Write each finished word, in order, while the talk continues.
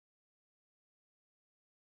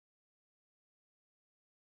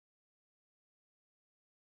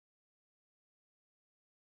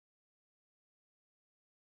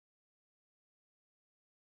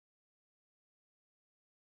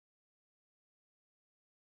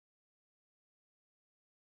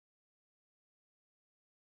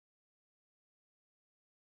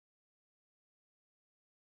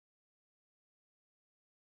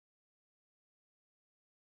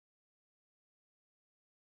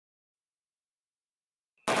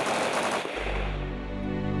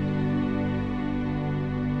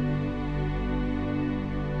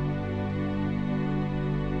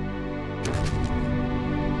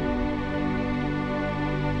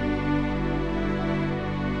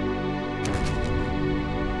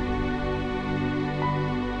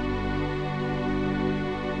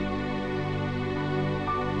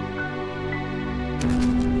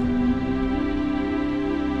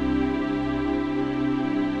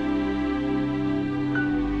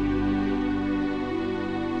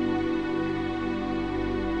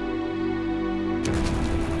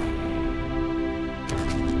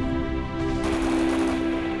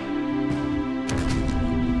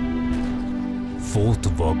4th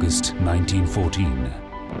of August 1914.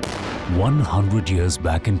 100 years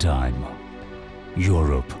back in time,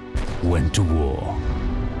 Europe went to war.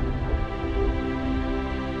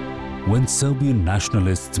 When Serbian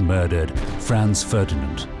nationalists murdered Franz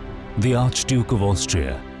Ferdinand, the Archduke of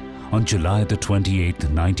Austria, on July the 28th,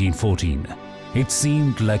 1914, it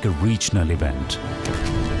seemed like a regional event.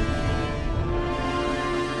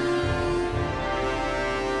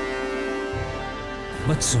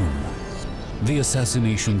 But soon, the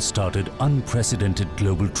assassination started unprecedented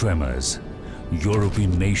global tremors.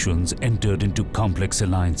 European nations entered into complex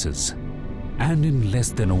alliances. And in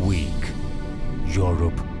less than a week,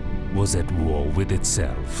 Europe was at war with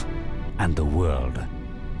itself, and the world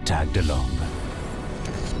tagged along.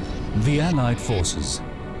 The Allied forces,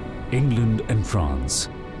 England and France,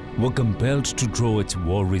 were compelled to draw its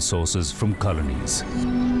war resources from colonies.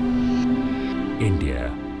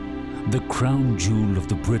 India, the crown jewel of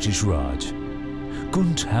the British Raj,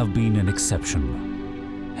 couldn't have been an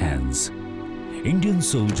exception. Hence, Indian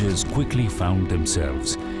soldiers quickly found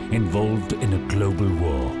themselves involved in a global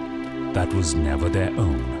war that was never their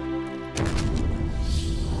own.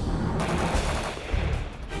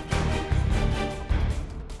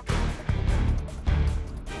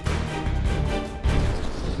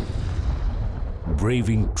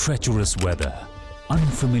 Braving treacherous weather,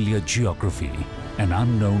 unfamiliar geography, and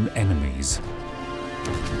unknown enemies,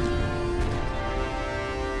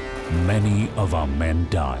 many of our men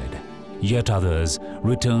died, yet others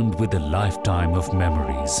returned with a lifetime of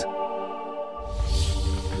memories.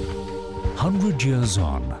 100 years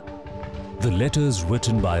on, the letters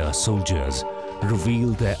written by our soldiers reveal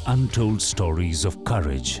their untold stories of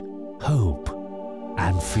courage, hope,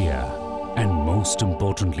 and fear, and most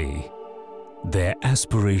importantly, their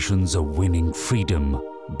aspirations of winning freedom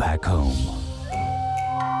back home.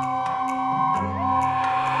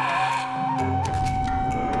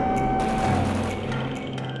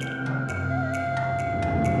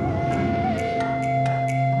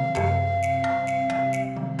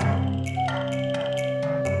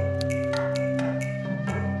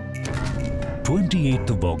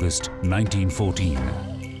 Of August 1914,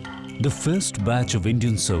 the first batch of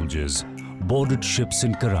Indian soldiers boarded ships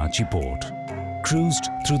in Karachi port, cruised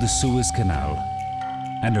through the Suez Canal,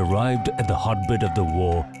 and arrived at the hotbed of the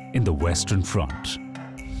war in the Western Front.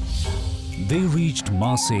 They reached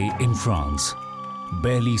Marseille in France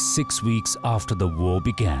barely 6 weeks after the war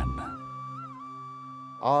began.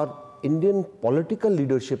 Our Indian political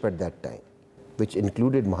leadership at that time, which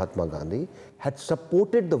included Mahatma Gandhi, had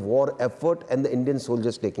supported the war effort and the Indian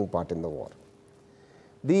soldiers taking part in the war.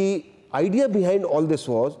 The idea behind all this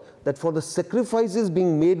was that for the sacrifices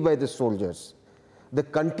being made by the soldiers, the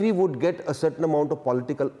country would get a certain amount of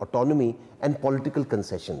political autonomy and political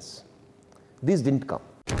concessions. These didn't come.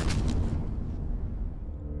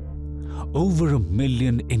 Over 1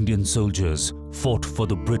 million Indian soldiers fought for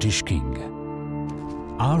the British King.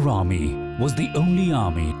 Our army was the only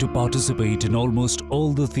army to participate in almost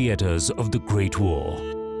all the theatres of the Great War.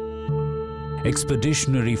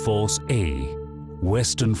 Expeditionary Force A,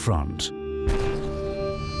 Western Front.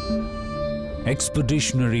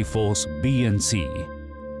 Expeditionary Force B and C,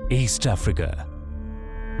 East Africa.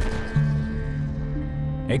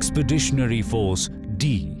 Expeditionary Force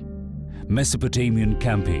D, Mesopotamian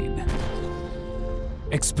Campaign.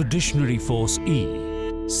 Expeditionary Force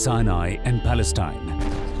E, Sinai and Palestine.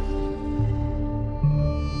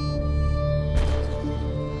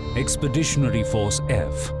 Expeditionary Force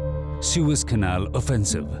F, Suez Canal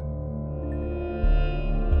Offensive.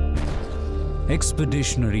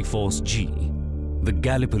 Expeditionary Force G, the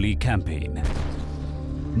Gallipoli Campaign.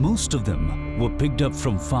 Most of them were picked up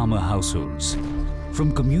from farmer households,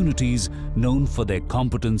 from communities known for their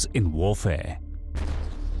competence in warfare.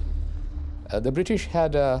 The British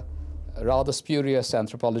had a rather spurious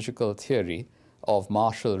anthropological theory of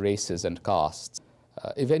martial races and castes.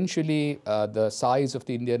 Eventually, the size of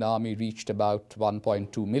the Indian army reached about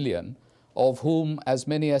 1.2 million, of whom as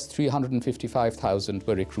many as 355,000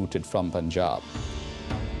 were recruited from Punjab.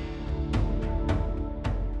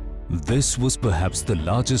 This was perhaps the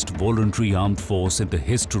largest voluntary armed force in the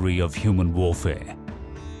history of human warfare.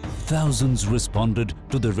 Thousands responded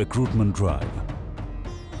to the recruitment drive.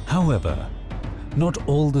 However, not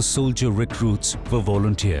all the soldier recruits were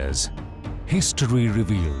volunteers. History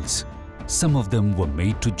reveals some of them were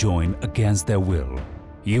made to join against their will,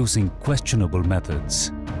 using questionable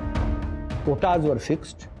methods. Quotas were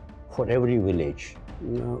fixed for every village.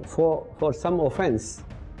 For some offense,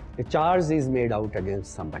 a charge is made out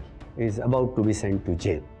against somebody, is about to be sent to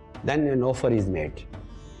jail. Then an offer is made.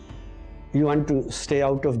 You want to stay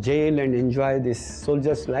out of jail and enjoy this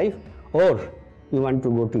soldier's life, or you want to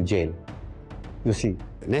go to jail. You see,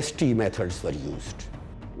 nasty methods were used.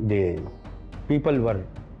 The people were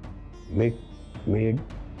made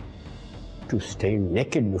to stand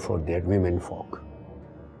naked before their women folk.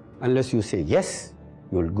 Unless you say yes,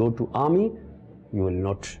 you will go to army, you will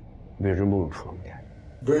not be removed from there.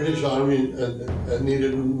 British Army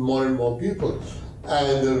needed more and more people,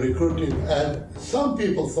 and the recruiting, and some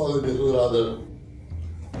people thought that this was rather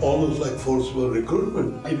almost like forcible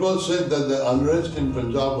recruitment. It was said that the unrest in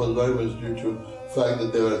Punjab was very much due to the fact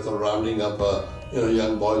that they were rounding up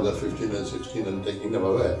young boys of 15 and 16 and taking them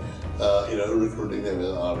away, recruiting them in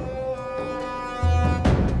the army.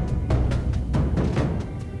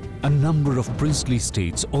 A number of princely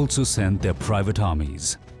states also sent their private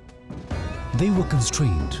armies. They were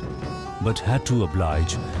constrained, but had to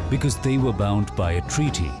oblige because they were bound by a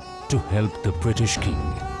treaty to help the British king.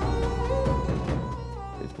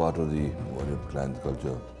 It's part of the warrior clan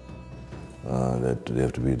culture that they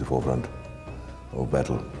have to be at the forefront of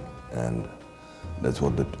battle, and that's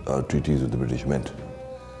what our treaties with the British meant.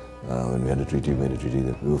 When we had a treaty, we made a treaty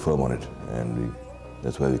that we were firm on it, and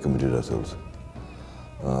that's why we committed ourselves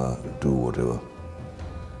to whatever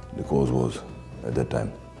the cause was at that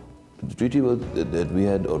time. The treaty was that we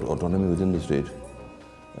had autonomy within the state,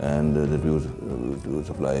 and that we would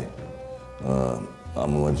supply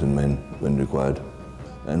armaments and men when required.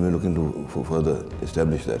 And we're looking to further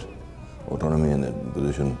establish that autonomy and that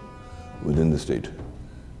position within the state.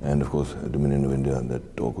 And of course, Dominion of India,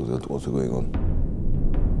 that talk was also going on.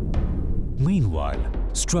 Meanwhile,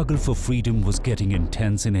 struggle for freedom was getting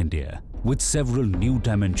intense in India, with several new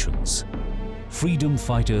dimensions. Freedom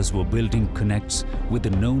fighters were building connects with the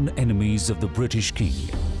known enemies of the British king,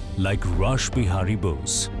 like Rash Bihari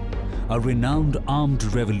Bose, a renowned armed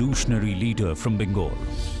revolutionary leader from Bengal.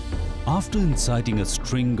 After inciting a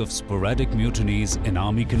string of sporadic mutinies in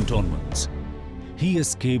army cantonments, he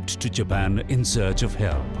escaped to Japan in search of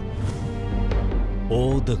help.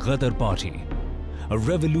 Or the Ghadar Party, a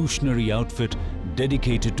revolutionary outfit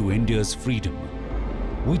dedicated to India's freedom,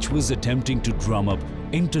 which was attempting to drum up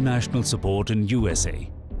international support in USA.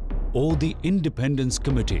 Or the Independence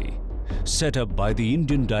Committee, set up by the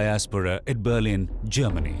Indian diaspora at Berlin,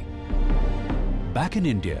 Germany. Back in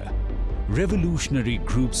India, revolutionary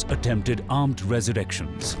groups attempted armed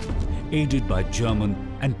resurrections, aided by German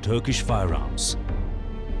and Turkish firearms.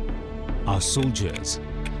 Our soldiers,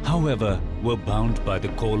 however, were bound by the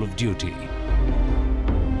call of duty.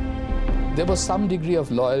 There was some degree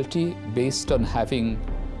of loyalty based on having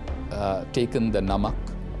taken the namak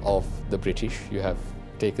of the British. You have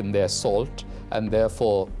taken their salt, and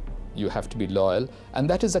therefore you have to be loyal. And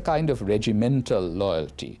that is a kind of regimental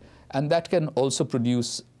loyalty. And that can also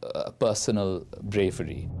produce personal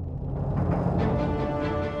bravery.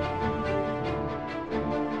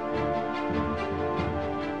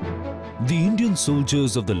 The Indian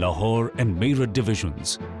soldiers of the Lahore and Meerut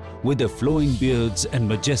divisions, with their flowing beards and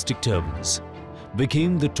majestic turbans,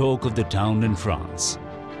 became the talk of the town in France.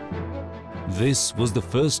 This was the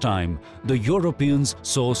first time the Europeans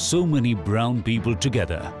saw so many brown people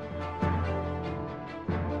together.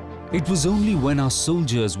 It was only when our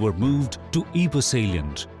soldiers were moved to Ypres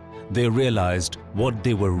salient they realized what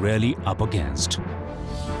they were really up against.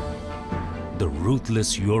 The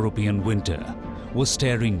ruthless European winter was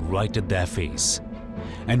staring right at their face,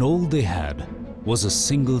 and all they had was a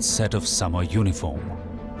single set of summer uniform.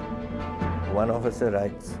 One officer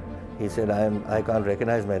writes, he said, I can't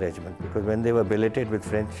recognize my regiment, because when they were billeted with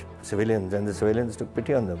French civilians and the civilians took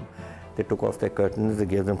pity on them, they took off their curtains, they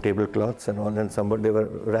gave them tablecloths and all, and they were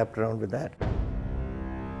wrapped around with that.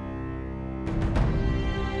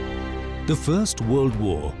 The First World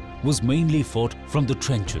War was mainly fought from the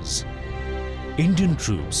trenches. Indian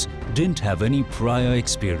troops didn't have any prior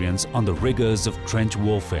experience on the rigors of trench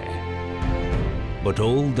warfare. But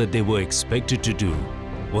all that they were expected to do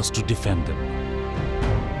was to defend them.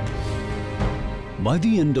 By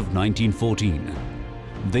the end of 1914,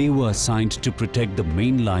 they were assigned to protect the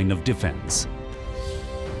main line of defense.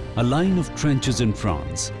 A line of trenches in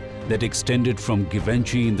France that extended from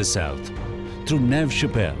Givenchy in the south through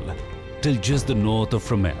Neuve-Chapelle till just the north of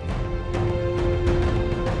Fromelles.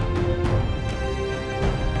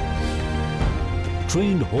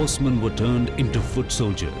 Trained horsemen were turned into foot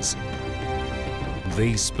soldiers.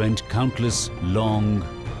 They spent countless long,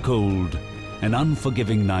 cold, and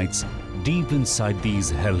unforgiving nights deep inside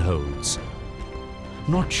these hellholes,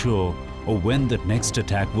 not sure of when the next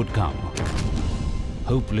attack would come,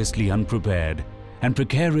 hopelessly unprepared and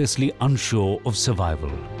precariously unsure of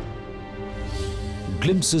survival.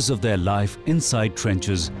 Glimpses of their life inside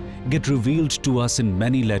trenches get revealed to us in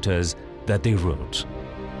many letters that they wrote.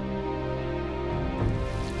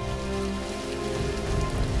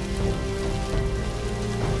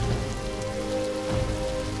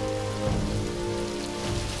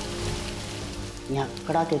 यहाँ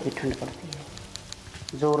कड़ाके की ठंड पड़ती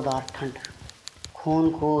है, ज़ोरदार ठंड, खून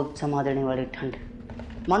को जमा देने वाली ठंड।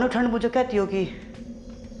 मानो ठंड मुझे कहती हो कि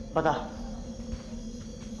बता,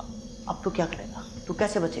 अब तू क्या करेगा, तू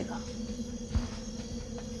कैसे बचेगा।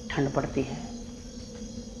 ठंड पड़ती है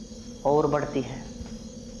और बढ़ती है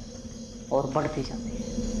और बढ़ती जाती है।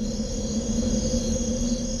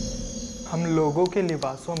 हम लोगों के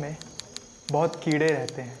लिबासों में बहुत कीड़े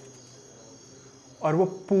रहते हैं और वो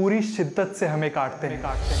पूरी शिद्दत से हमें काटते हैं।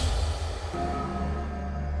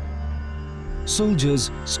 Soldiers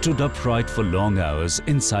stood upright for long hours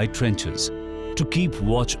inside trenches to keep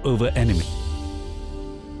watch over enemy.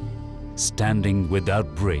 Standing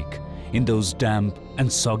without break in those damp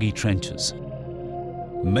and soggy trenches,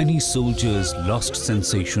 many soldiers lost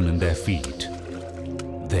sensation in their feet.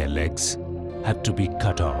 Their legs had to be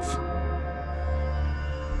cut off.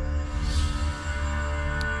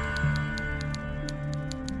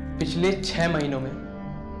 पिछले 6 महीनों में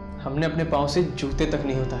हमने अपने पाँव से जूते तक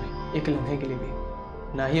नहीं उतारे, एक लम्हे के लिए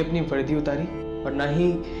भी। ना ही अपनी वर्दी उतारी और ना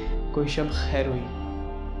ही कोई शब खैर हुई।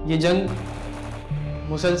 ये जंग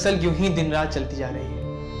मुसलसल यूं ही दिन रात चलती जा रही है।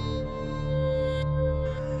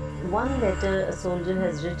 One letter a soldier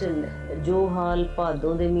has written, जो हाल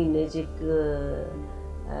भादों दे महीने च एक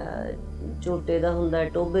झोटे दा हुंदा है,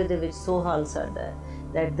 टोबे दे विच सो हाल साडा है,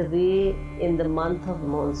 that the way in the month of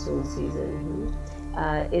monsoon season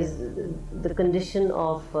is the condition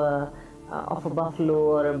of a buffalo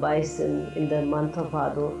or a bison in the month of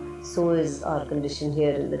Bhado, so is our condition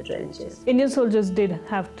here in the trenches. Indian soldiers did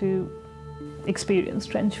have to experience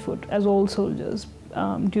trench foot, as all soldiers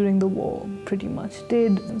during the war pretty much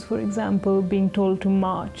did. For example, being told to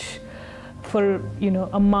march for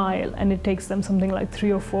a mile, and it takes them something like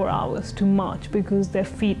 3 or 4 hours to march because their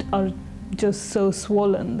feet are just so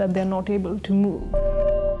swollen that they're not able to move.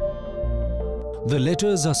 The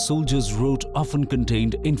letters our soldiers wrote often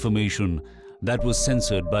contained information that was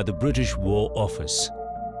censored by the British War Office.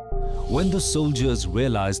 When the soldiers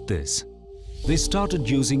realized this, they started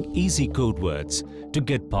using easy code words to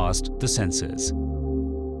get past the censors.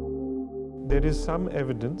 There is some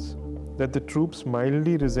evidence that the troops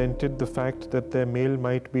mildly resented the fact that their mail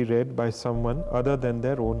might be read by someone other than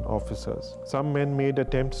their own officers. Some men made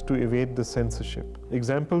attempts to evade the censorship.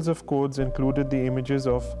 Examples of codes included the images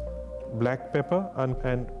of black pepper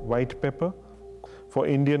and white pepper for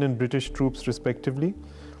Indian and British troops respectively,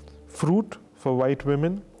 fruit for white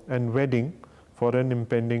women, and wedding for an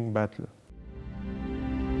impending battle.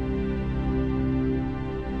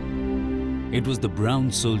 It was the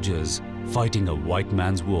brown soldiers fighting a white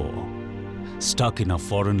man's war, stuck in a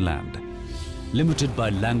foreign land, limited by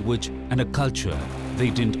language and a culture they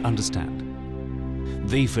didn't understand.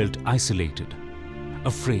 They felt isolated,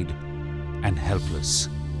 afraid, and helpless.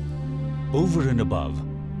 Over and above,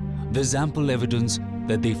 there's ample evidence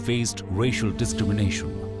that they faced racial discrimination.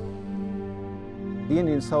 The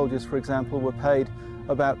Indian soldiers, for example, were paid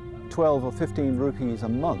about 12 or 15 rupees a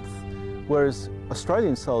month, whereas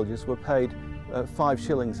Australian soldiers were paid 5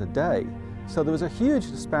 shillings a day. So there was a huge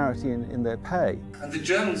disparity in their pay. And the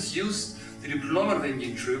Germans used the deployment of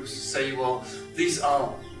Indian troops to say, well, these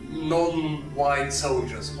are non-white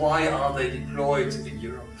soldiers. Why are they deployed in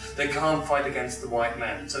Europe? They can't fight against the white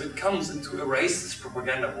man. So it comes into a racist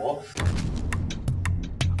propaganda war.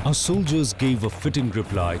 Our soldiers gave a fitting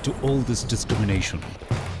reply to all this discrimination.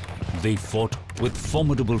 They fought with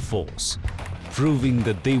formidable force, proving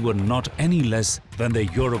that they were not any less than their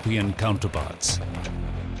European counterparts.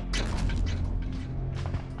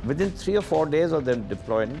 Within 3 or 4 days of their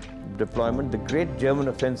deployment, the great German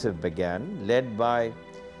offensive began, led by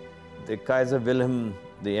the Kaiser Wilhelm,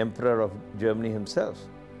 the Emperor of Germany himself.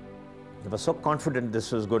 They were so confident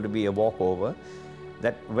this was going to be a walkover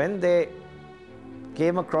that when they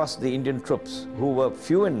came across the Indian troops, who were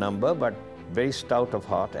few in number but very stout of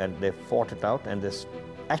heart, and they fought it out and they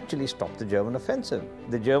actually stopped the German offensive.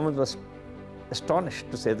 The Germans were astonished,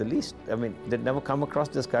 to say the least. I mean, they'd never come across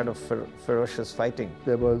this kind of ferocious fighting.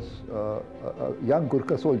 There was a young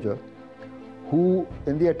Gurkha soldier who,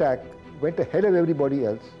 in the attack, went ahead of everybody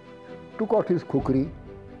else, took out his kukri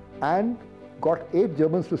and got 8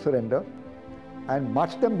 Germans to surrender and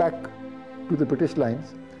marched them back to the British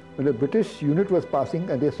lines. When the British unit was passing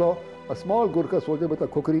and they saw a small Gurkha soldier with a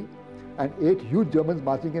kukri and 8 huge Germans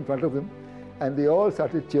marching in front of him, and they all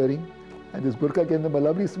started cheering, and this Gurkha gave them a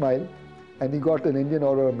lovely smile, and he got an Indian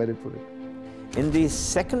Order of Merit for it. In the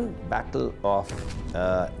second battle of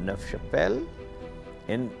Neuf-Chapelle,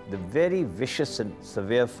 in the very vicious and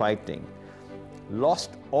severe fighting,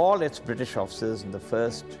 lost all its British officers in the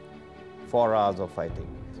first 4 hours of fighting.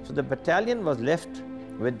 So the battalion was left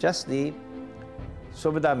with just the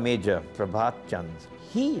Subedar Major Prabhat Chand.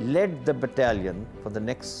 He led the battalion for the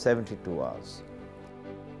next 72 hours.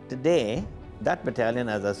 Today, that battalion,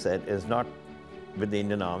 as I said, is not with the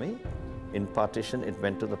Indian Army. In partition, it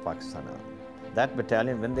went to the Pakistan Army. That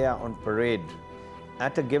battalion, when they are on parade,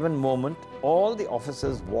 at a given moment, all the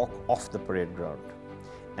officers walk off the parade ground.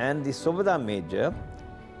 And the Subedar Major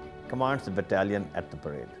commands the battalion at the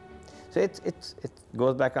parade. So it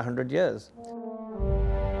goes back 100 years.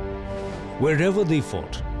 Wherever they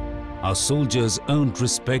fought, our soldiers earned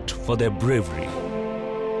respect for their bravery.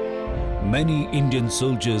 Many Indian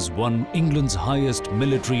soldiers won England's highest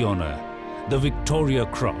military honor, the Victoria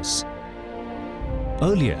Cross.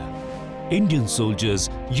 Earlier, Indian soldiers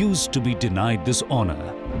used to be denied this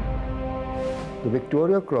honor. The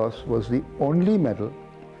Victoria Cross was the only medal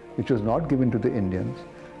which was not given to the Indians,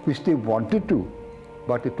 which they wanted to,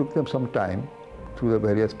 but it took them some time through the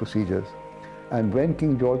various procedures. And when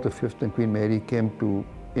King George V and Queen Mary came to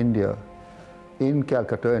India in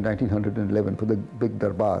Calcutta in 1911 for the big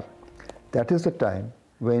Darbar, that is the time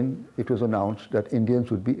when it was announced that Indians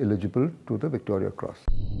would be eligible to the Victoria Cross.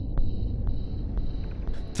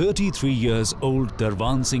 33 years old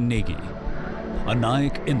Darwan Singh Negi, a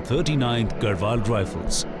Naik in 39th Garhwal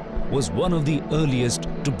Rifles, was one of the earliest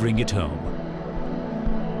to bring it home.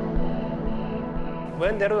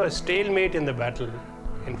 When there was a stalemate in the battle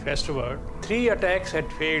in Festival, 3 attacks had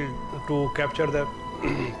failed to capture the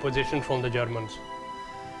position from the Germans.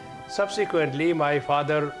 Subsequently, my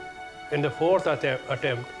father, in the 4th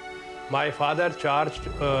attempt, my father charged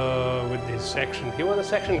with his section. He was a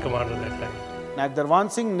section commander at that time. Naik Darwan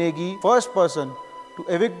Singh Negi, first person to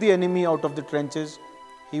evict the enemy out of the trenches.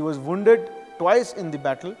 He was wounded twice in the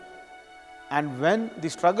battle, and when the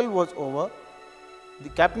struggle was over, the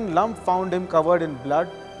Captain Lump found him covered in blood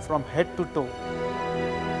from head to toe.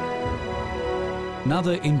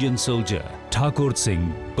 Another Indian soldier, Thakur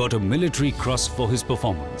Singh, got a military cross for his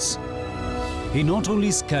performance. He not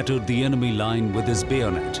only scattered the enemy line with his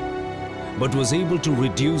bayonet, but was able to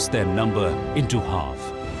reduce their number into half.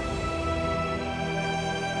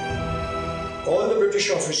 All the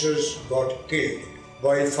British officers got killed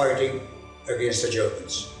while fighting against the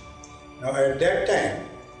Germans. Now at that time,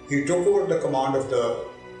 he took over the command of the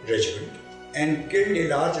regiment and killed a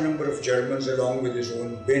large number of Germans along with his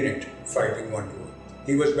own bayonet, fighting one to one.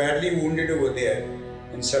 He was badly wounded over there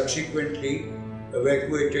and subsequently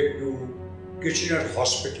evacuated to Kitchener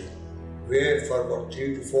Hospital, where for about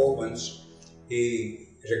 3 to 4 months he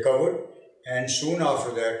recovered and soon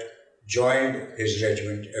after that joined his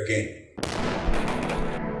regiment again.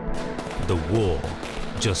 The war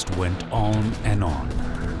just went on and on.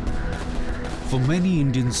 For many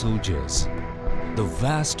Indian soldiers, the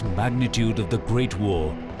vast magnitude of the Great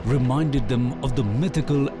War reminded them of the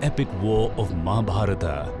mythical epic war of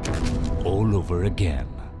Mahabharata all over again.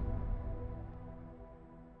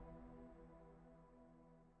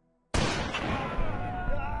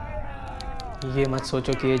 ये मत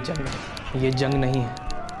सोचो कि ये जंग नहीं है।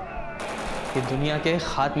 ये दुनिया के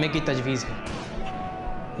खात्मे की तजवीज़ है।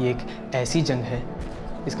 ये एक ऐसी जंग है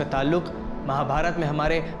जिसका ताल्लुक महाभारत में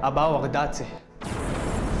हमारे आबाओ अजदाद से है।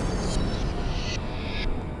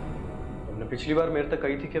 तुमने पिछली बार मेरे तक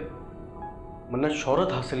कही थी कि मैंने शोहरत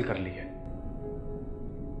हासिल कर ली है,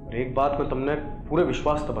 और एक बात मैं तुमने पूरे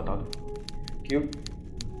विश्वास से बता दूं कि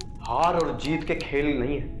हार और जीत के खेल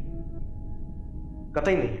नहीं है,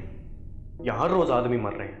 कतई नहीं है। यहाँ हर रोज आदमी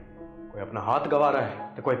मर रहे हैं, कोई अपना हाथ गंवा रहा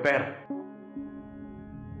है तो कोई पैर।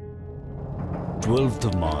 12th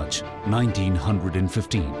of March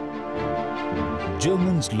 1915.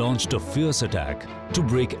 Germans launched a fierce attack to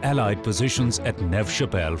break Allied positions at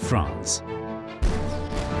Neuve-Chapelle, France.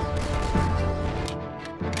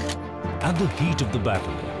 At the heat of the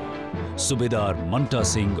battle, Subedar Manta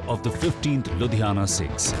Singh of the 15th Ludhiana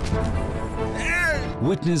Sikhs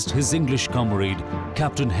witnessed his English comrade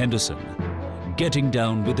Captain Henderson getting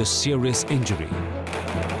down with a serious injury.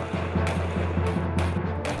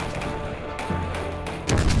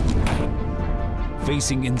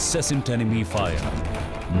 Facing incessant enemy fire,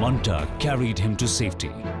 Manta carried him to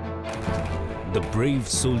safety. The brave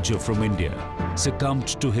soldier from India succumbed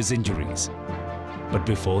to his injuries. But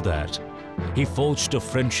before that, he forged a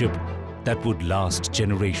friendship that would last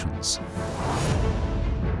generations.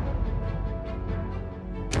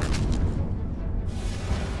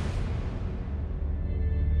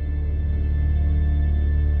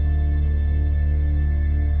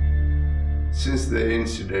 Since the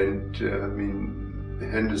incident, the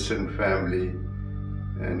Henderson family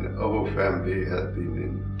and our family have been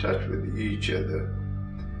in touch with each other.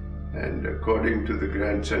 And according to the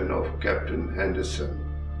grandson of Captain Henderson,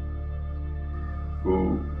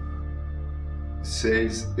 who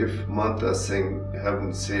says if Mata Singh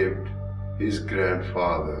hadn't saved his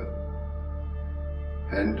grandfather,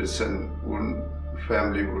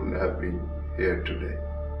 family wouldn't have been here today.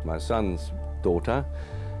 My son's daughter,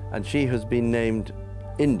 and she has been named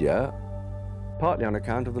India, partly on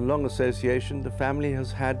account of the long association the family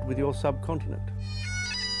has had with your subcontinent.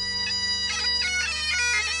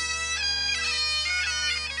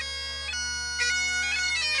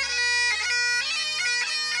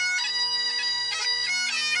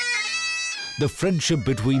 The friendship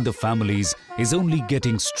between the families is only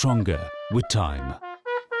getting stronger with time.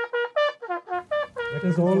 Let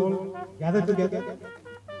us all gather together,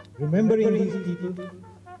 remembering these people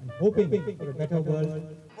and hoping for a better world.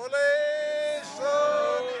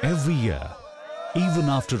 Every year, even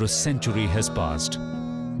after a century has passed,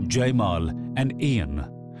 Jaimal and Ian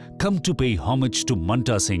come to pay homage to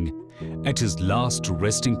Manta Singh at his last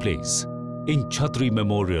resting place in Chhatri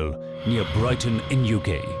Memorial near Brighton in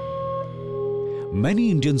UK. Many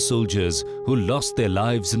Indian soldiers who lost their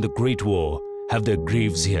lives in the Great War have their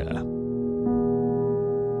graves here.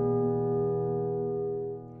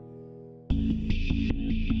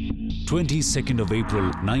 April 22nd,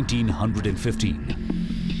 1915.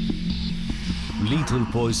 Lethal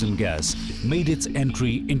poison gas made its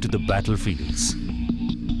entry into the battlefields.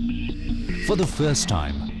 For the first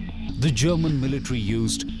time, the German military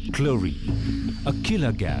used chlorine, a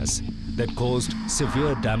killer gas that caused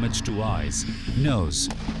severe damage to eyes, nose,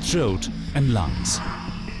 throat and lungs.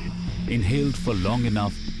 Inhaled for long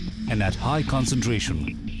enough and at high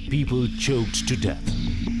concentration, people choked to death.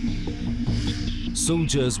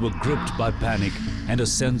 Soldiers were gripped by panic and a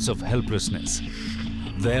sense of helplessness.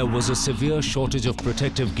 There was a severe shortage of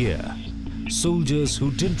protective gear. Soldiers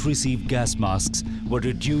who didn't receive gas masks were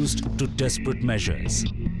reduced to desperate measures.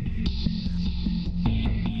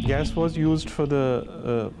 Gas was used for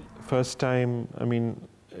the first time,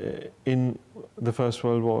 in the First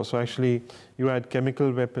World War. So actually, you had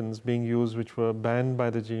chemical weapons being used which were banned by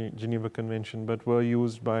the Geneva Convention, but were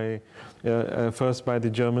used by first by the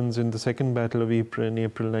Germans in the Second Battle of Ypres in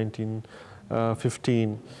April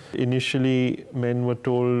 1915. Initially, men were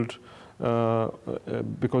told,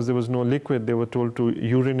 because there was no liquid, they were told to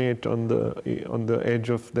urinate on the edge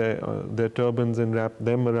of their turbans and wrap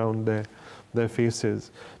them around their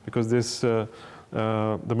faces, because this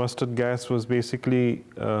the mustard gas was basically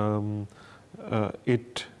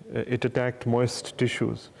it attacked moist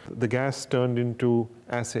tissues. The gas turned into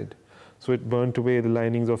acid, so it burnt away the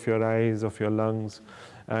linings of your eyes, of your lungs,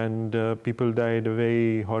 and people died a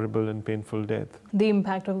very horrible and painful death. The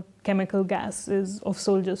impact of chemical gas is of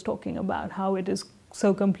soldiers talking about how it is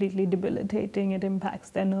so completely debilitating. It impacts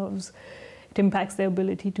their nerves, it impacts their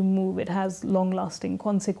ability to move, it has long-lasting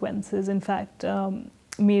consequences. In fact,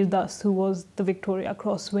 Mir Das, who was the Victoria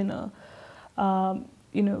Cross winner,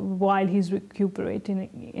 while he's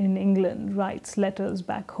recuperating in England, writes letters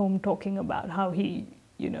back home talking about how he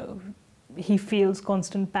feels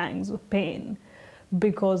constant pangs of pain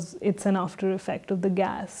because it's an after effect of the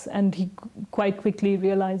gas, and he quite quickly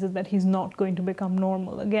realizes that he's not going to become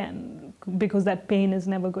normal again because that pain is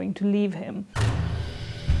never going to leave him.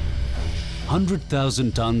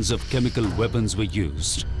 100,000 tons of chemical weapons were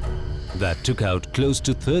used. That took out close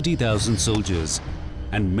to 30,000 soldiers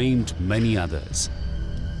and maimed many others.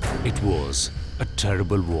 It was a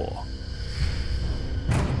terrible war.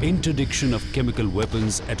 Interdiction of chemical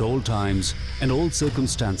weapons at all times and all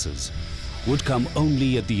circumstances would come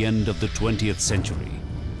only at the end of the 20th century.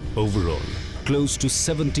 Overall, close to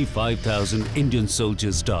 75,000 Indian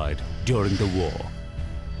soldiers died during the war.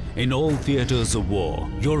 In all theatres of war,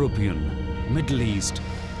 European, Middle East,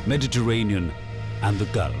 Mediterranean and the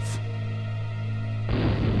Gulf.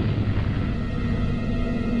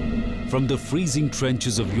 From the freezing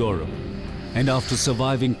trenches of Europe, and after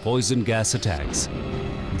surviving poison gas attacks,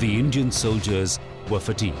 the Indian soldiers were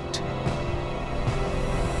fatigued.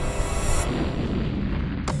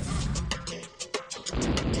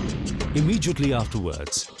 Immediately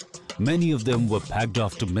afterwards, many of them were packed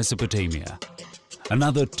off to Mesopotamia.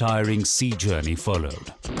 Another tiring sea journey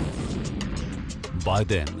followed. By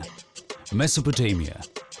then, Mesopotamia,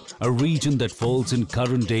 a region that falls in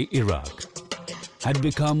current-day Iraq, had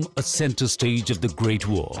become a center stage of the Great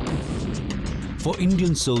War. For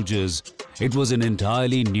Indian soldiers, it was an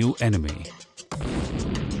entirely new enemy.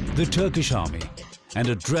 The Turkish army and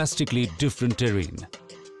a drastically different terrain,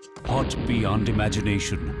 hot beyond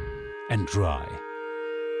imagination and dry.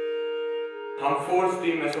 हम force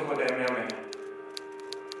team Mesopotamia में हैं।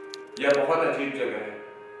 यह बहुत अजीब जगह है।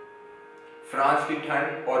 France की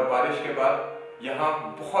ठंड और बारिश के बाद यहाँ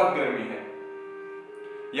बहुत गर्मी है।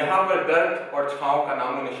 यहाँ पर दर्द और छांव का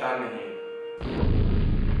नामो निशान नहीं है।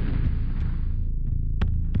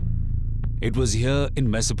 It was here in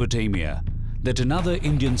Mesopotamia that another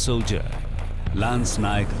Indian soldier, Lance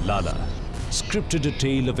Naik Lala, scripted a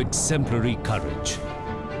tale of exemplary courage.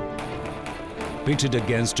 Pitted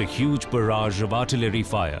against a huge barrage of artillery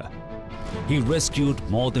fire, he rescued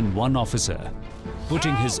more than one officer,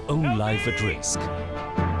 putting his own life at risk.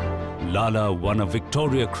 Lala won a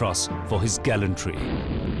Victoria Cross for his gallantry.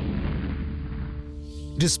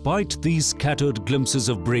 Despite these scattered glimpses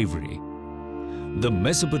of bravery, the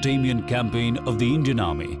Mesopotamian campaign of the Indian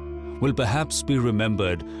Army will perhaps be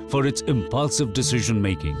remembered for its impulsive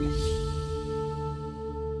decision-making.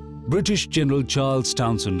 British General Charles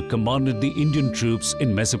Townshend commanded the Indian troops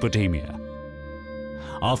in Mesopotamia.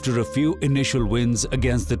 After a few initial wins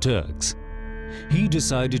against the Turks, he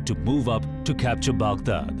decided to move up to capture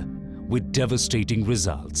Baghdad, with devastating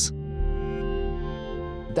results.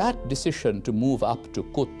 That decision to move up to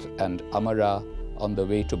Kut and Amara on the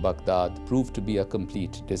way to Baghdad proved to be a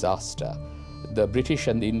complete disaster. The British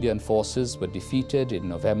and the Indian forces were defeated in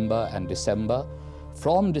November and December.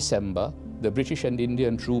 From December, the British and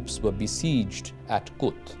Indian troops were besieged at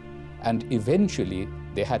Kut, and eventually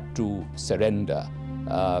they had to surrender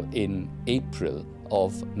in April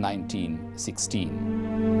of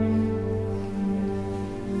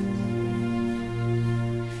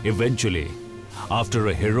 1916. Eventually, after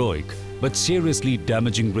a heroic but seriously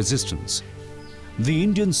damaging resistance, the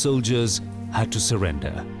Indian soldiers had to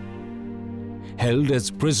surrender. Held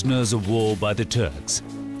as prisoners of war by the Turks,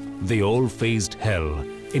 they all faced hell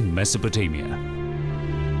in Mesopotamia.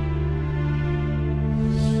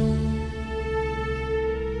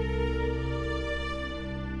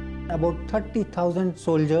 About 30,000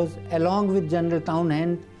 soldiers, along with General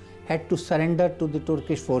Townshend, had to surrender to the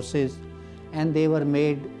Turkish forces, and they were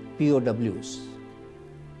made POWs.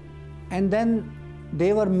 And then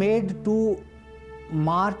they were made to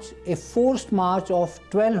march a forced march of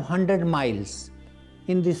 1,200 miles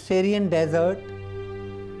in the Syrian desert,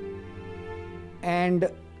 and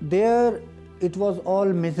there it was all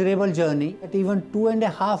miserable journey. But even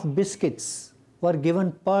 2.5 biscuits were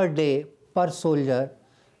given per day per soldier,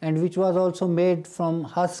 and which was also made from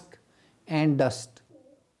husk and dust.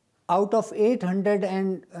 Out of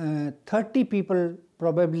 830 people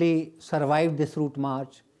probably survived this route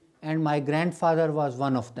march, and my grandfather was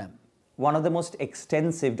one of them. One of the most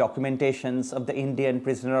extensive documentations of the Indian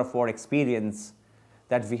prisoner of war experience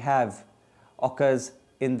that we have occurs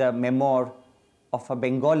in the memoir of a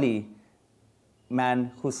Bengali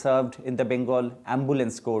man who served in the Bengal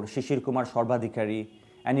Ambulance Corps, Shishir Kumar Sorbadhikari,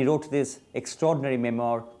 and he wrote this extraordinary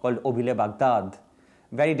memoir called Obhile Baghdad,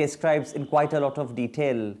 where he describes in quite a lot of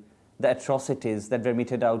detail the atrocities that were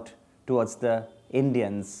meted out towards the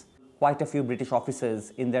Indians. Quite a few British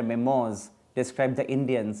officers in their memoirs describe the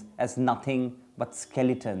Indians as nothing but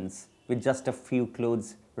skeletons with just a few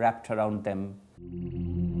clothes wrapped around them.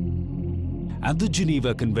 At the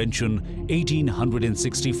Geneva Convention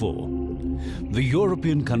 1864, the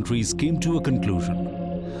European countries came to a conclusion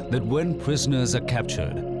that when prisoners are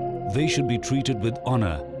captured, they should be treated with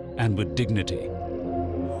honor and with dignity.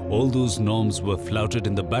 All those norms were flouted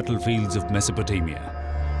in the battlefields of Mesopotamia.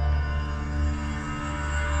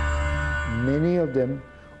 Many of them,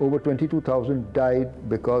 over 22,000, died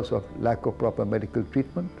because of lack of proper medical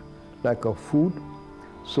treatment, lack of food.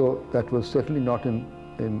 So that was certainly not in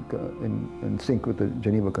sync with the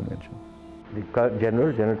Geneva Convention. The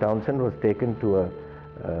General Townshend was taken to a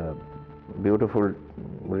beautiful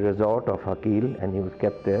resort of Hakil, and he was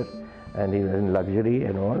kept there, and he was in luxury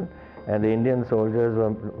and all. And the Indian soldiers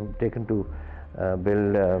were taken to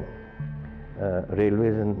build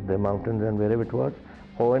railways in the mountains and wherever it was.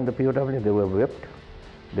 Or in the POW, they were whipped,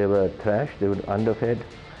 they were thrashed, they were underfed,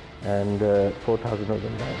 and 4,000 of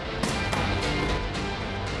them died.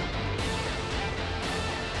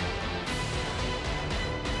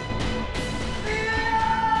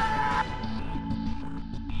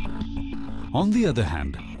 On the other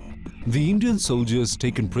hand, the Indian soldiers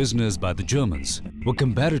taken prisoners by the Germans were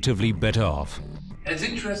comparatively better off. It's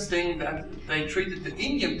interesting that they treated the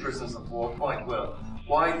Indian prisoners of war quite well.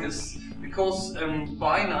 Why this? Because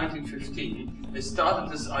by 1915 they started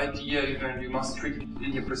this idea we must treat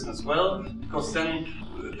Indian prisoners well, because then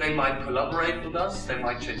they might collaborate with us, they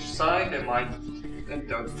might change side, they might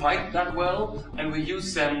don't fight that well, and we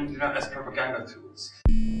use them as propaganda tools.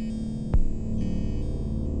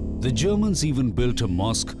 The Germans even built a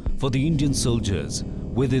mosque for the Indian soldiers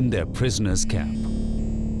within their prisoners' camp.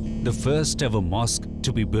 The first ever mosque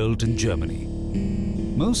to be built in Germany.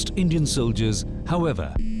 Most Indian soldiers,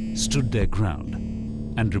 however, stood their ground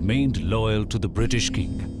and remained loyal to the British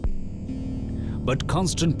king. But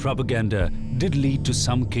constant propaganda did lead to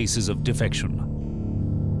some cases of defection.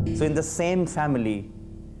 So in the same family,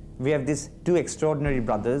 we have these two extraordinary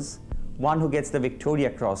brothers, one who gets the Victoria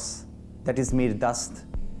Cross, that is Mir Dast,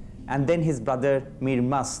 and then his brother Mir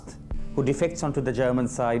Mast, who defects onto the German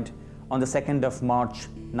side on the 2nd of March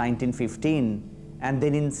 1915, and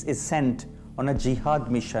then is sent on a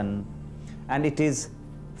jihad mission. And it is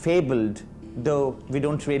fabled, though we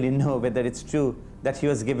don't really know whether it's true, that he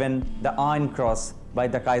was given the Iron Cross by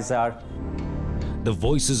the Kaiser. The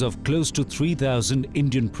voices of close to 3,000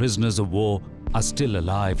 Indian prisoners of war are still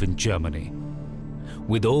alive in Germany,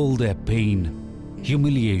 with all their pain,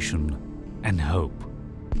 humiliation, and hope.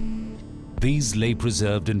 These lay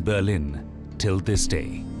preserved in Berlin till this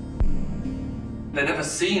day. They'd never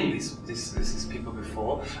seen these people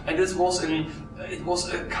before, and it was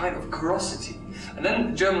a kind of curiosity. And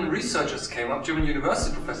then German researchers came up, German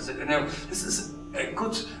university professors said, this is a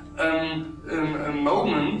good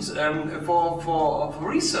moment for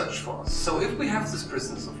research for us. So if we have these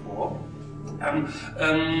prisoners of war,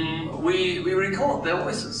 we record their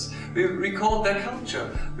voices, we record their culture,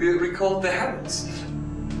 we record their habits.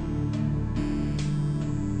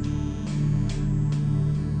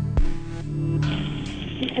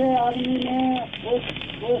 आदमी ने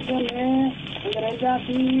उस में अंग्रेजा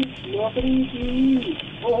की नौकरी की,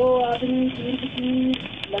 वो आदमी जीत की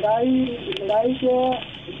लड़ाई को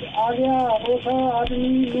आ गया, वो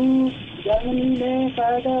आदमी जर्मनी ने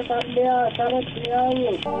पैदा कर लिया, शरत किया।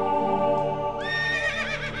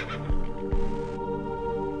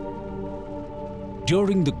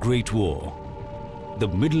 During the Great War, the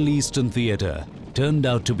Middle Eastern theatre turned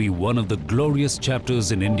out to be one of the glorious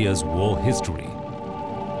chapters in India's war history.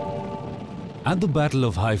 At the Battle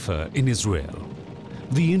of Haifa in Israel,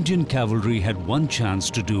 the Indian cavalry had one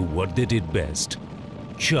chance to do what they did best: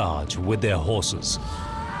 charge with their horses.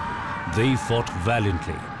 They fought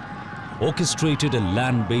valiantly, orchestrated a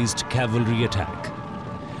land-based cavalry attack,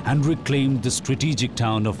 and reclaimed the strategic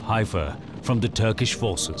town of Haifa from the Turkish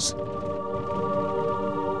forces.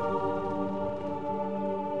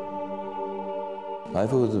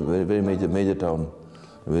 Haifa was a very major town,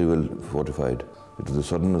 very well fortified. It was the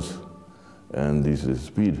suddenness and the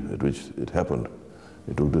speed at which it happened.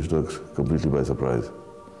 It took the Turks completely by surprise.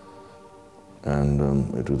 And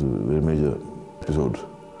it was a very major episode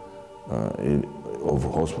of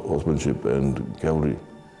horsemanship and cavalry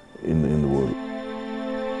in the world.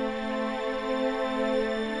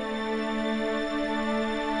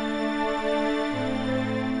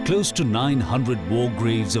 Close to 900 war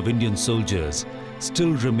graves of Indian soldiers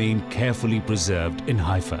still remain carefully preserved in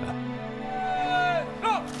Haifa.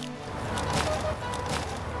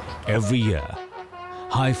 Every year,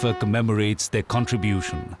 Haifa commemorates their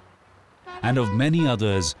contribution and of many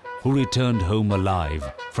others who returned home alive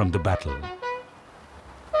from the battle.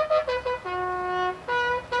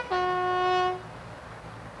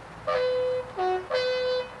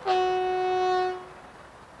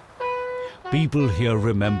 People here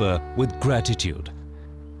remember with gratitude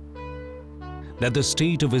that the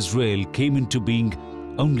state of Israel came into being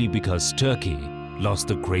only because Turkey lost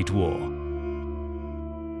the Great War.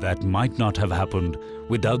 That might not have happened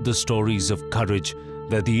without the stories of courage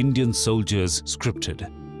that the Indian soldiers scripted.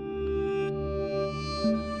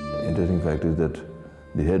 Interesting fact is that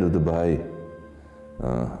the head of the Baha'i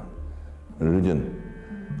religion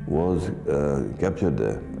was captured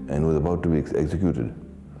there and was about to be executed,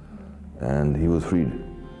 and he was freed.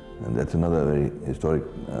 And that's another very historic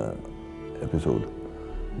episode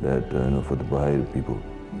that for the Baha'i people,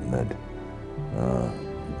 that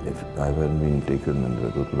if I hadn't been taken and the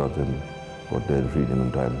Turks hadn't got their freedom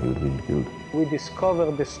in time, he would have been killed. We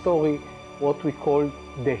discovered the story, what we call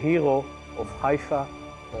the hero of Haifa,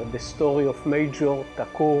 the story of Major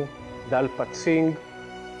Thakur Dalpat Singh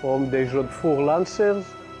from the Jodhpur Lancers,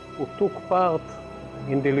 who took part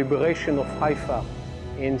in the liberation of Haifa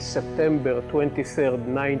in September 23,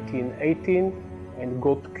 1918, and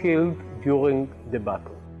got killed during the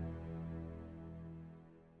battle.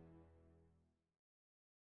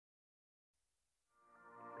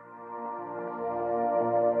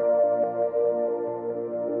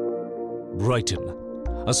 Brighton,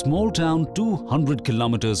 a small town 200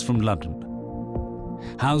 kilometers from London,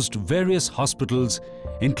 housed various hospitals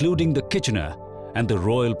including the Kitchener and the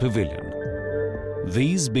Royal Pavilion.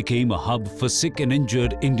 These became a hub for sick and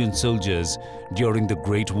injured Indian soldiers during the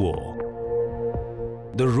Great War.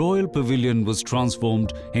 The Royal Pavilion was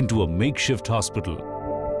transformed into a makeshift hospital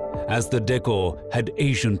as the decor had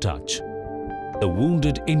Asian touch. The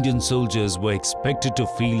wounded Indian soldiers were expected to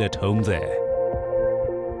feel at home there.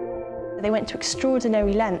 They went to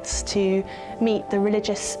extraordinary lengths to meet the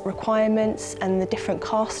religious requirements and the different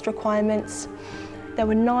caste requirements. There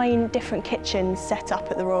were 9 different kitchens set up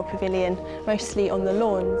at the Royal Pavilion, mostly on the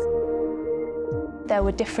lawns. There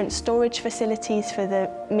were different storage facilities for the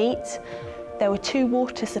meat. There were 2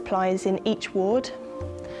 water supplies in each ward.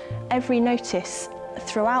 Every notice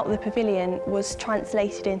throughout the pavilion was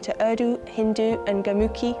translated into Urdu, Hindu and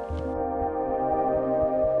Gurmukhi.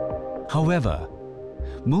 However,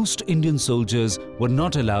 most Indian soldiers were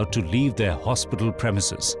not allowed to leave their hospital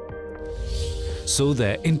premises, so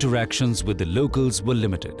their interactions with the locals were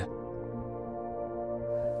limited.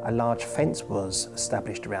 A large fence was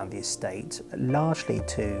established around the estate, largely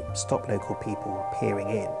to stop local people peering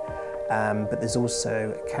in. But there's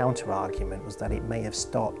also a counter-argument was that it may have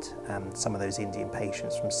stopped some of those Indian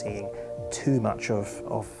patients from seeing too much of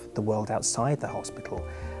the world outside the hospital.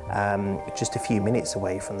 Just a few minutes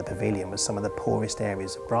away from the pavilion was some of the poorest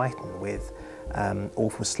areas of Brighton with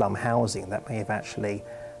awful slum housing that may have actually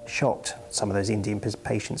shocked some of those Indian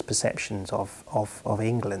patients' perceptions of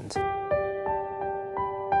England.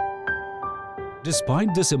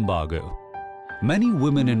 Despite this embargo, many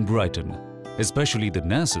women in Brighton, especially the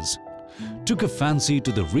nurses, took a fancy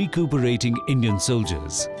to the recuperating Indian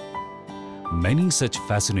soldiers. Many such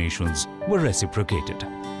fascinations were reciprocated.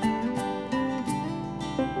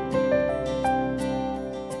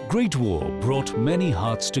 Great War brought many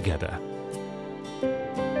hearts together.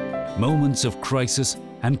 Moments of crisis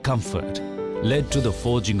and comfort led to the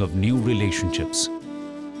forging of new relationships.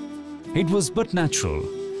 It was but natural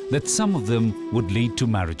that some of them would lead to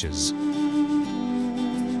marriages.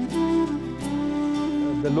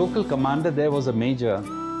 The local commander there was a major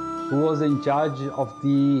who was in charge of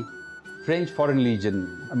the French Foreign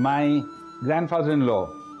Legion. My grandfather-in-law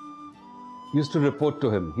used to report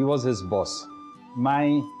to him. He was his boss.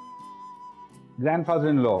 My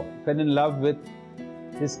grandfather-in-law fell in love with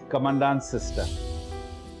his commandant's sister.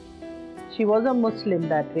 She was a Muslim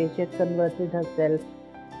that way. She had converted herself.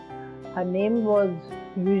 Her name was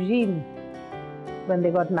Eugene when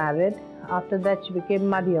they got married. After that she became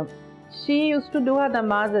Mariam. She used to do her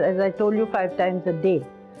namaz, as I told you, 5 times a day.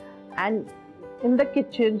 And in the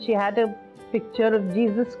kitchen she had a picture of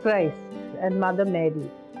Jesus Christ and Mother Mary.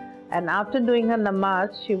 And after doing her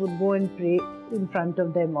namaz, she would go and pray in front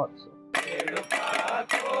of them also.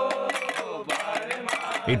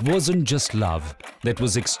 It wasn't just love that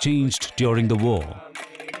was exchanged during the war.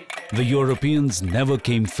 The Europeans never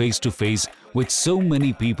came face to face with so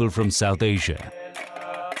many people from South Asia.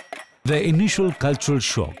 Their initial cultural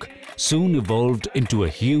shock soon evolved into a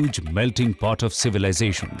huge melting pot of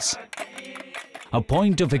civilizations. A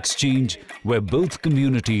point of exchange where both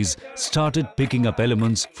communities started picking up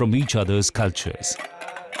elements from each other's cultures.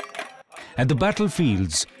 At the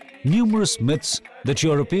battlefields, numerous myths that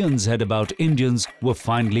Europeans had about Indians were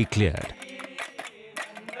finally cleared.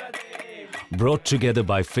 Brought together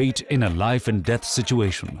by fate in a life and death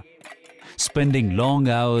situation, spending long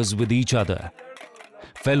hours with each other,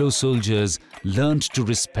 fellow soldiers learned to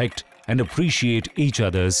respect and appreciate each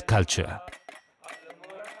other's culture.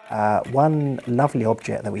 One lovely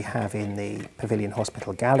object that we have in the Pavilion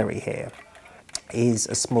Hospital gallery here is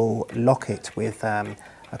a small locket with a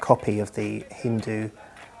copy of the Hindu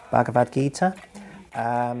Bhagavad Gita,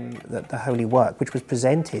 the holy work, which was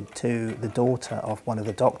presented to the daughter of one of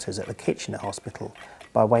the doctors at the Kitchener Hospital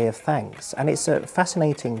by way of thanks. And it's a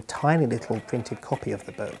fascinating, tiny little printed copy of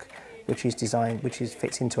the book, which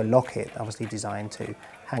fits into a locket, obviously designed to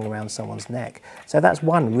hang around someone's neck. So that's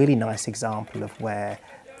one really nice example of where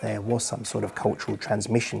there was some sort of cultural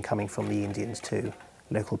transmission coming from the Indians to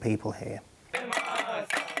local people here.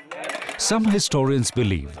 Some historians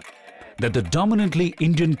believe that the dominantly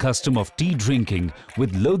Indian custom of tea drinking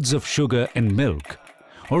with loads of sugar and milk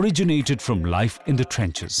originated from life in the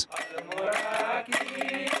trenches.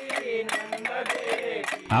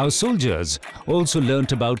 Our soldiers also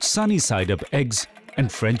learnt about sunny-side-up eggs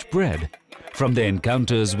and French bread from their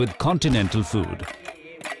encounters with continental food.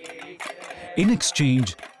 In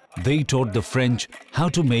exchange, they taught the French how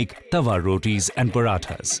to make tawa rotis and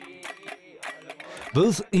parathas.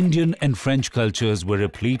 Both Indian and French cultures were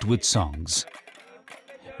replete with songs.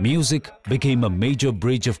 Music became a major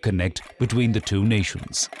bridge of connect between the two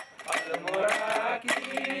nations.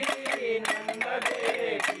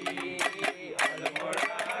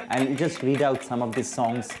 I'll just read out some of these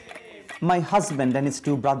songs. My husband and his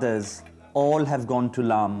 2 brothers all have gone to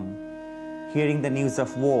Lam. Hearing the news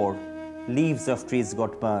of war, leaves of trees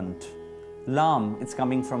got burnt. Lam, it's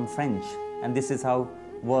coming from French, and this is how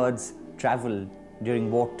words travel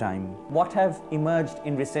during wartime. What have emerged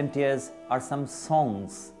in recent years are some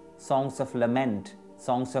songs of lament,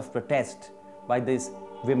 songs of protest by these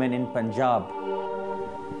women in Punjab.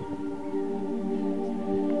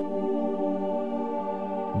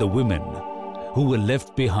 the women who were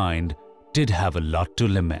left behind did have a lot to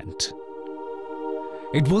lament.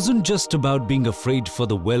 It wasn't just about being afraid for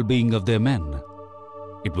the well-being of their men.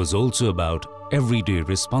 It was also about everyday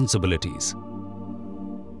responsibilities.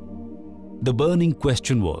 The burning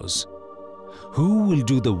question was, who will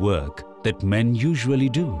do the work that men usually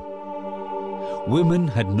do? Women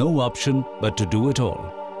had no option but to do it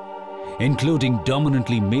all, including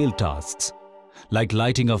dominantly male tasks like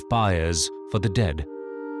lighting of pyres for the dead.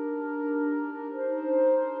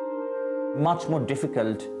 Much more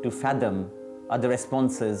difficult to fathom are the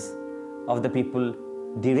responses of the people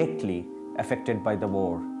directly affected by the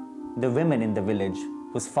war. The women in the village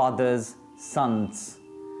whose fathers, sons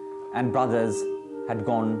and brothers had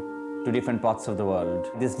gone to different parts of the world.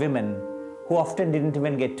 These women who often didn't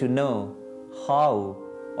even get to know how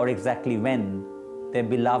or exactly when their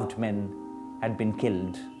beloved men had been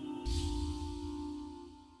killed.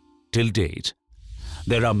 Till date,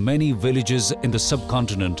 there are many villages in the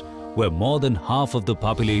subcontinent where more than half of the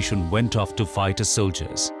population went off to fight as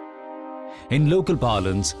soldiers. In local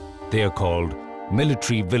parlance, they are called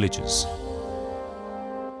military villages.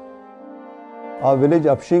 Our village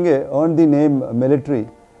Apshinge earned the name military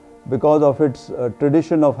because of its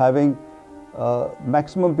tradition of having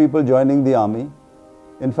maximum people joining the army.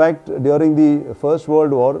 In fact, during the First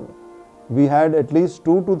World War, we had at least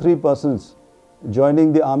 2 to 3 persons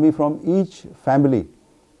joining the army from each family.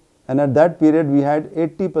 And at that period, we had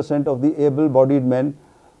 80% of the able-bodied men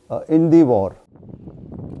in the war.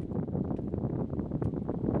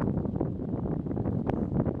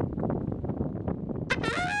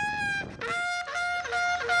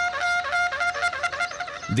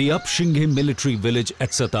 The Apshinge military village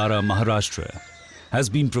at Satara, Maharashtra, has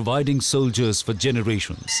been providing soldiers for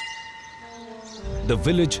generations. The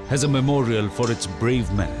village has a memorial for its brave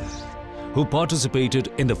men who participated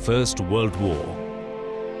in the First World War.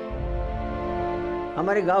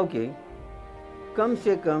 हमारे गांव के कम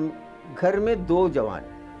से कम घर में 2 जवान,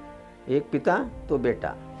 एक पिता तो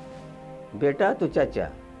बेटा, बेटा तो चाचा,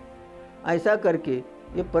 ऐसा करके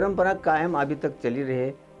ये परंपरा कायम अभी तक चली रहे।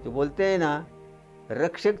 जो बोलते हैं ना,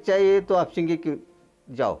 रक्षक चाहिए तो आपसिंगे की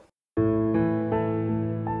जाओ।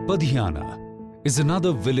 Padhiana is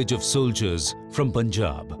another village of soldiers from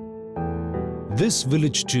Punjab. This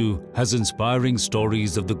village too has inspiring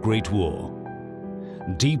stories of the Great War,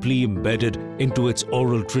 deeply embedded into its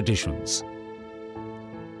oral traditions.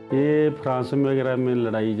 ये फ्रांस में वगैरह में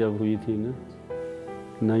लड़ाई जब हुई थी ना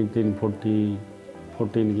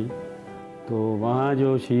 1914 की, तो वहाँ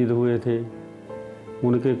जो शहीद हुए थे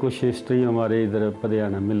उनके कुछ हिस्ट्री हमारे इधर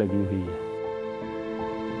पदियाना में लगी हुई है।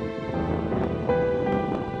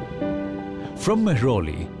 From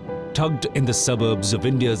Mehrauli, tucked in the suburbs of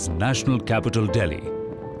India's national capital Delhi,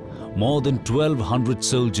 more than 1,200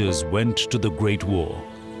 soldiers went to the Great War.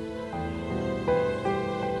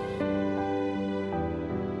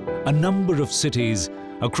 A number of cities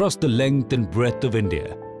across the length and breadth of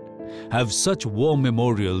India have such war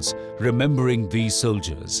memorials remembering these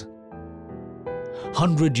soldiers.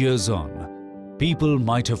 100 years on, people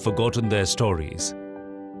might have forgotten their stories,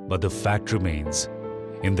 but the fact remains,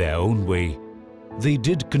 in their own way, they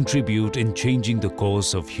did contribute in changing the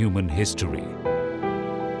course of human history.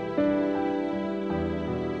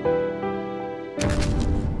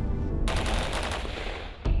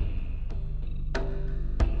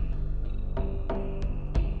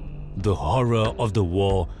 The horror of the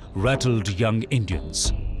war rattled young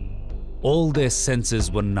Indians. All their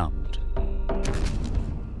senses were numbed.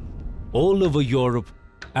 All over Europe,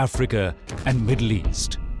 Africa, and Middle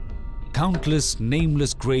East, countless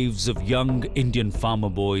nameless graves of young Indian farmer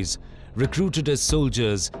boys recruited as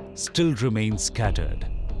soldiers still remain scattered.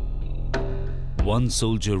 One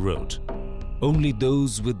soldier wrote, "Only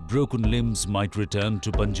those with broken limbs might return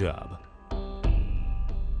to Punjab."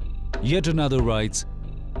 Yet another writes,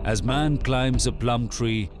 "As man climbs a plum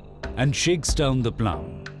tree and shakes down the plum,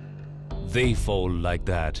 they fall like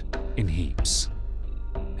that in heaps."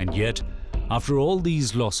 And yet, after all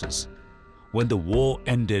these losses, when the war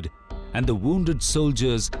ended and the wounded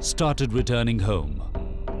soldiers started returning home,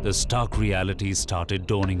 the stark reality started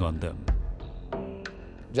dawning on them.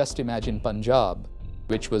 Just imagine Punjab,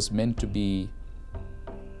 which was meant to be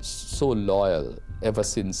so loyal ever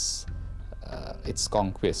since its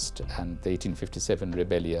conquest and the 1857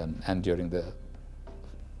 rebellion and during the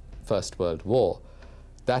First World War,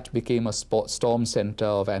 that became a storm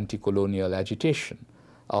center of anti-colonial agitation.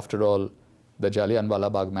 After all, the Jallianwala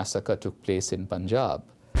Bagh massacre took place in Punjab.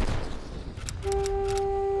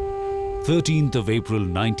 13th of April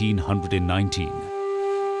 1919.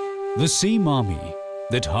 The same army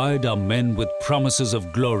that hired our men with promises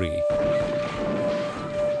of glory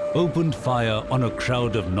opened fire on a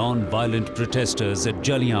crowd of non-violent protesters at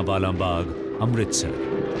Jallianwala Bagh, Amritsar.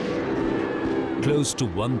 Close to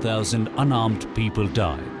 1,000 unarmed people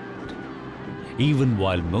died, even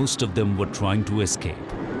while most of them were trying to escape.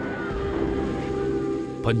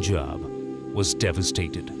 Punjab was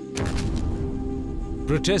devastated.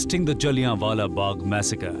 Protesting the Jallianwala Bagh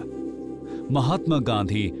massacre, Mahatma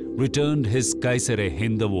Gandhi returned his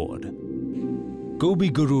Kaisar-e-Hind Award.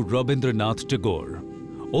 Kavi Guru Rabindranath Tagore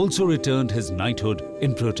also returned his knighthood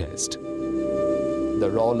in protest. The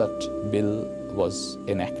Rowlatt Bill was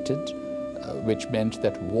enacted, which meant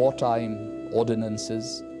that wartime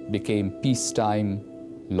ordinances became peacetime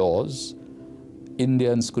laws.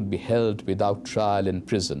 Indians could be held without trial in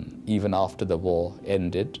prison even after the war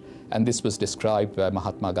ended, and this was described by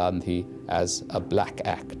Mahatma Gandhi as a black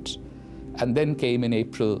act. And then came in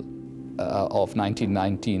April of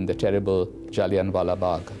 1919 the terrible Jallianwala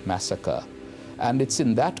Bagh massacre. And it's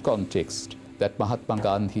in that context that Mahatma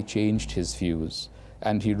Gandhi changed his views,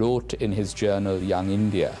 and he wrote in his journal Young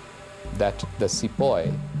India that the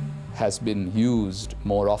sepoy has been used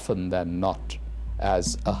more often than not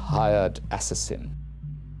as a hired assassin.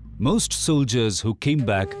 Most soldiers who came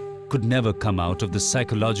back could never come out of the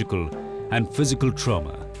psychological and physical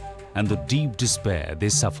trauma and the deep despair they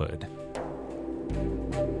suffered.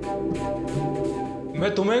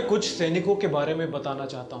 मैं तुम्हें कुछ सैनिकों के बारे में बताना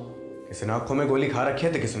चाहता हूँ। किसी ने आंखों में गोली खा रखी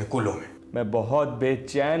है तो किसी ने कूलों में। मैं बहुत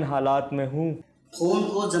बेचैन हालात में हूँ। खून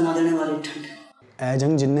को जमा देने वाली ठंड। ऐ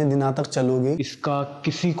जंग जितने दिनों तक चलोगे, इसका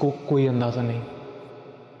किसी को कोई अंदाजा नहीं।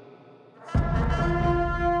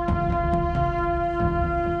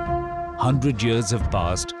 100 years have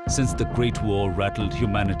passed since the Great War rattled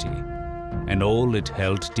humanity and all it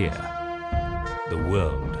held dear. The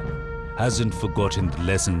world hasn't forgotten the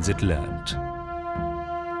lessons it learned.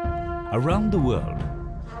 Around the world,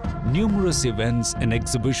 numerous events and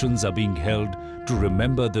exhibitions are being held to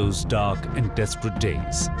remember those dark and desperate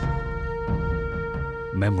days.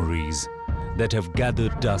 Memories that have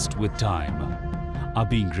gathered dust with time are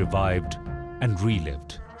being revived and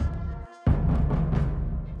relived.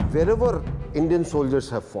 Wherever Indian soldiers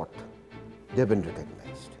have fought, they've been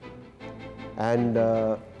recognized. And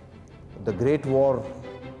the Great War,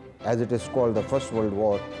 as it is called, the First World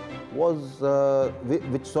War, was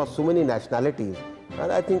which saw so many nationalities,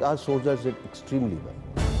 and I think our soldiers did extremely well.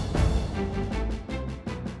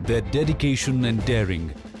 Their dedication and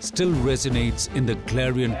daring still resonates in the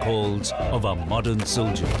clarion calls of our modern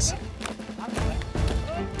soldiers.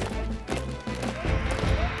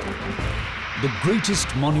 The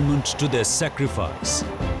greatest monument to their sacrifice,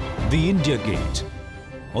 the India Gate,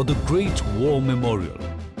 or the Great War Memorial,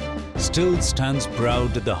 still stands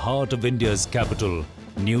proud at the heart of India's capital,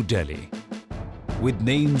 New Delhi, with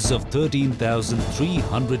names of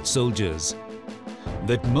 13,300 soldiers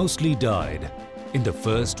that mostly died in the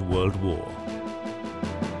First World War.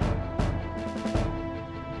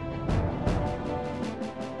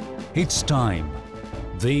 It's time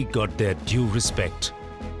they got their due respect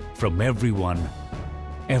from everyone,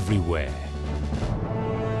 everywhere.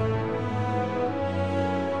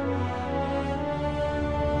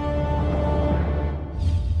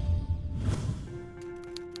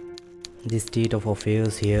 The state of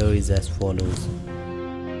affairs here is as follows.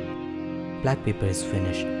 Black paper is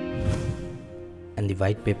finished and the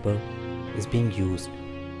white paper is being used,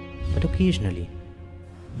 but occasionally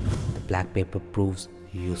the black paper proves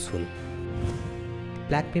useful. The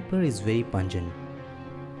black paper is very pungent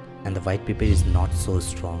and the white paper is not so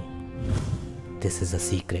strong. This is a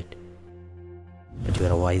secret, but you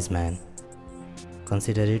are a wise man.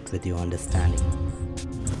 Consider it with your understanding.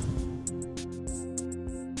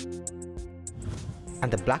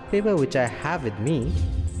 And the black paper which I have with me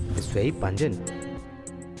is very pungent.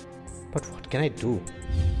 But what can I do?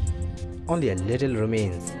 Only a little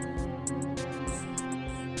remains.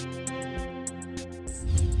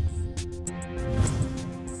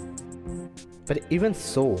 But even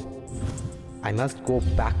so, I must go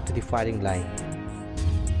back to the firing line.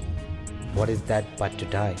 What is that but to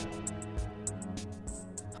die?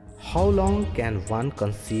 How long can one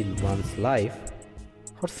conceal one's life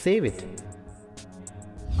or save it?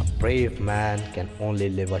 A brave man can only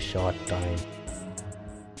live a short time.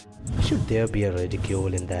 Should there be a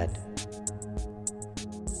ridicule in that?